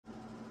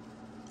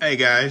Hey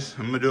guys,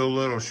 I'm gonna do a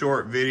little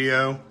short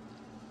video.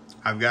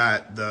 I've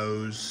got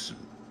those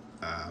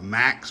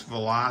max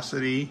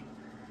velocity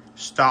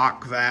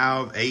stock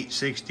valve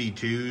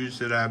 862s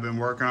that I've been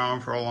working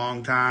on for a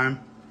long time.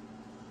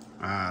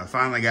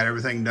 Finally got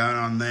everything done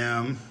on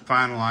them,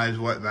 finalized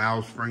what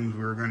valve springs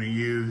we were gonna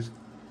use.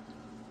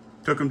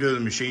 Took them to the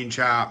machine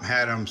shop,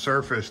 had them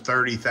surface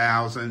 30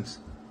 thousandths.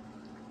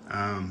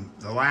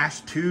 The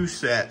last two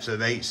sets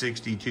of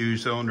 862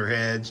 cylinder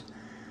heads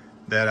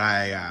that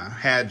I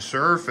had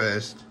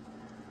surfaced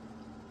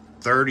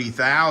 30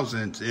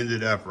 thousandths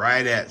ended up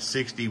right at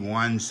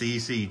 61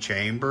 cc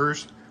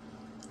chambers.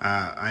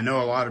 I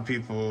know a lot of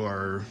people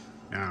are,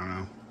 I don't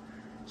know,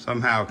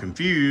 somehow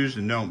confused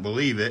and don't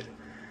believe it,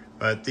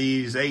 but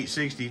these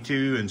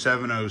 862 and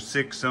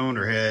 706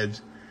 cylinder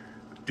heads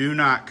do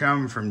not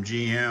come from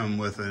GM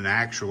with an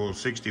actual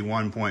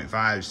 61.5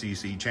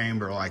 cc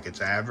chamber like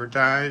it's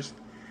advertised.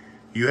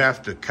 You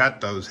have to cut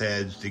those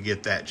heads to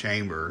get that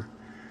chamber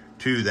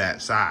to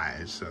that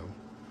size. So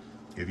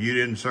if you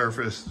didn't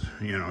surface,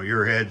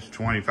 your head's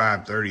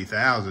 25, 30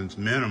 thousandths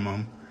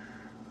minimum,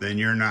 then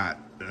you're not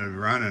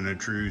running a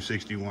true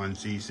 61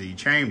 cc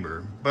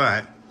chamber.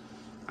 But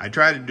I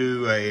tried to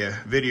do a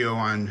video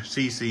on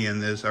CC in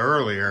this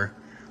earlier.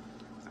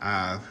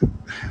 I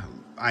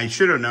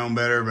should have known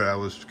better, but I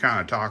was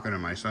kind of talking to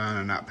my son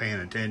and not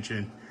paying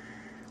attention.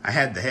 I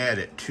had the head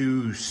at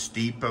too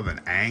steep of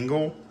an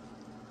angle.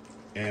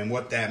 And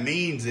what that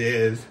means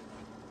is,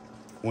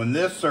 when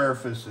this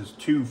surface is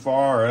too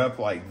far up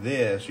like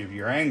this, if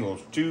your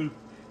angle's too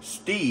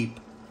steep,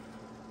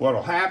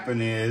 what'll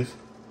happen is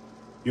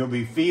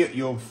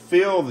you'll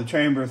fill the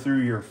chamber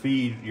through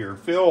your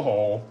fill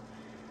hole.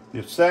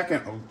 The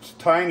second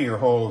tinier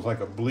hole is like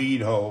a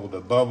bleed hole to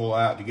bubble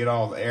out to get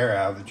all the air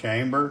out of the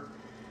chamber.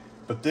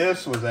 But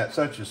this was at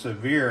such a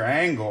severe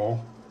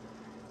angle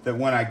that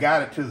when I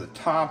got it to the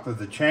top of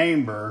the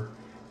chamber,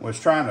 was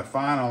trying to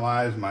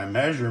finalize my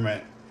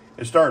measurement,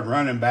 it started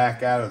running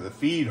back out of the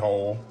feed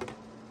hole.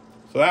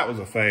 So that was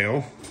a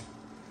fail.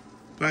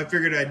 So I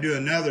figured I'd do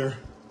another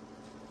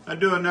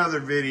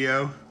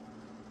video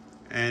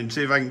and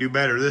see if I can do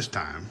better this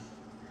time.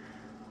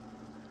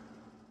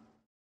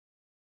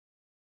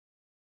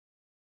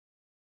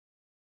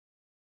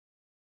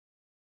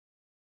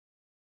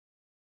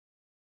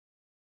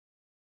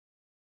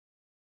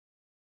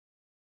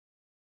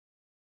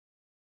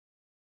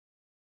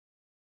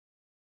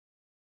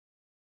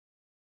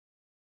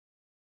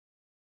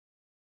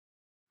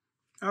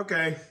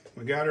 Okay,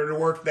 we got her to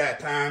work that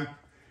time.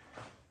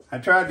 I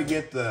tried to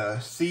get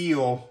the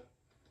seal,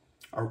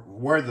 or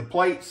where the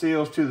plate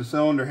seals to the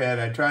cylinder head,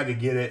 I tried to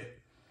get it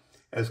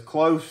as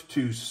close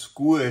to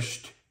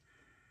squished,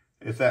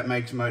 if that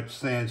makes much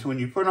sense. When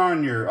you put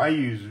on I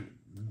use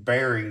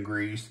bearing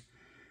grease,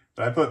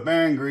 but I put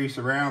bearing grease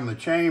around the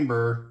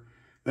chamber,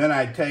 then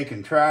I'd take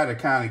and try to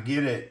kind of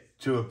get it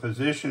to a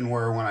position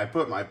where when I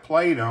put my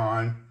plate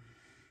on,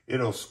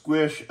 it'll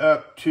squish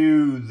up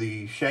to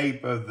the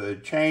shape of the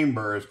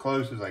chamber as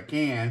close as I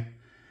can.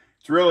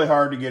 It's really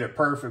hard to get it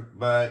perfect,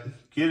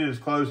 but get it as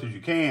close as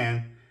you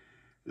can.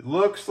 It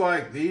looks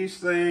like these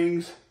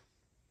things,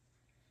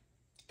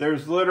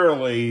 there's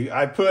literally,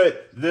 I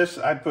put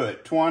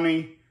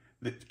 20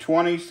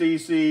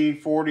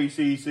 cc, 40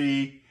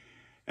 cc,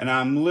 and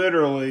I'm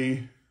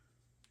literally,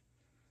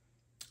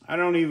 I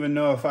don't even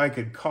know if I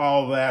could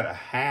call that a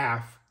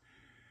half.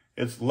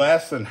 It's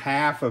less than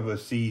half of a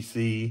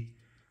cc.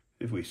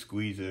 If we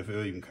squeeze it, if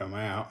it'll even come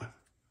out.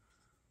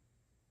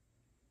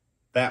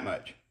 That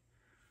much.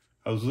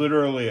 I was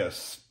literally a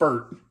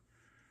spurt.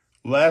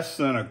 Less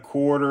than a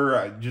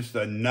quarter, just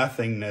a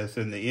nothingness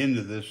in the end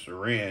of this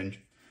syringe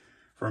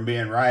from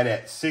being right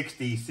at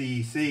 60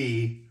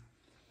 cc.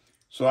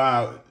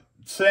 So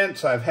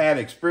since I've had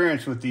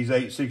experience with these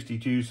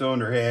 862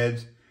 cylinder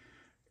heads,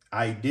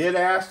 I did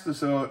ask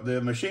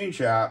the machine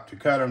shop to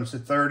cut them to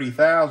 30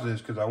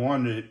 thousandths because I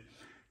wanted it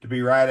to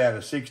be right at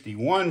a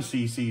 61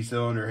 cc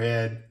cylinder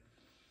head.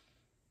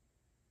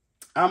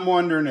 I'm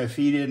wondering if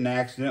he didn't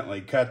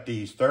accidentally cut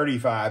these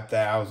 35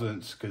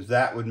 thousandths, because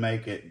that would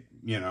make it,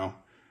 an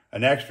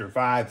extra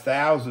 5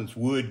 thousandths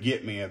would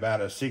get me about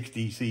a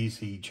 60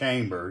 cc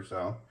chamber.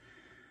 So,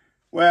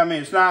 well, I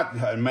mean, it's not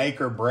a make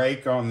or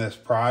break on this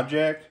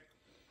project.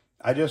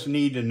 I just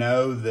need to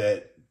know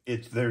that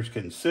there's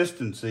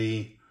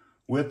consistency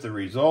with the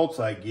results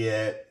I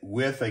get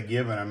with a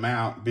given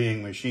amount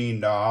being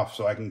machined off,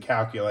 so I can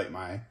calculate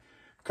my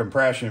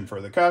compression for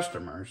the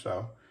customer.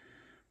 So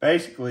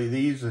basically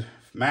these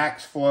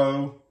max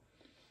flow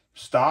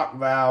stock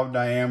valve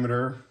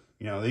diameter,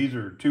 these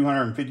are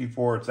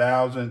 254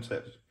 thousandths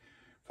at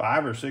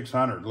 500 or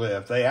 600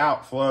 lift. They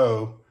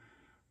outflow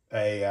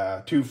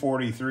a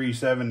 243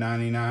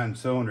 799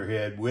 cylinder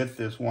head with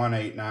this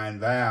 189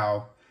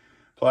 valve.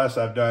 Plus,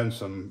 I've done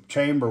some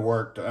chamber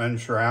work to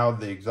unshroud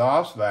the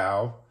exhaust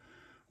valve,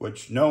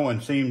 which no one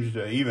seems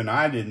to, even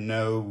I didn't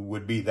know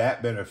would be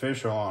that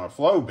beneficial on a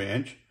flow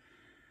bench.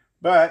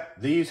 But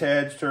these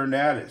heads turned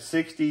out at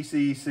 60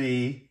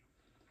 cc,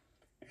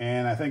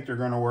 and I think they're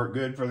going to work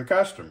good for the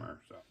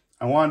customer. So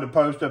I wanted to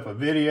post up a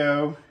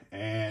video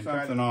and and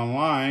something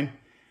online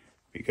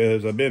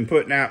because I've been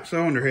putting out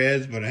cylinder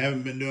heads, but I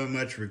haven't been doing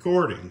much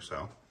recording.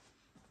 So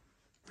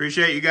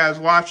appreciate you guys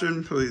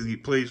watching.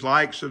 Please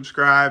like,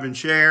 subscribe, and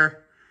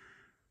share.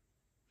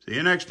 See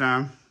you next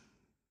time.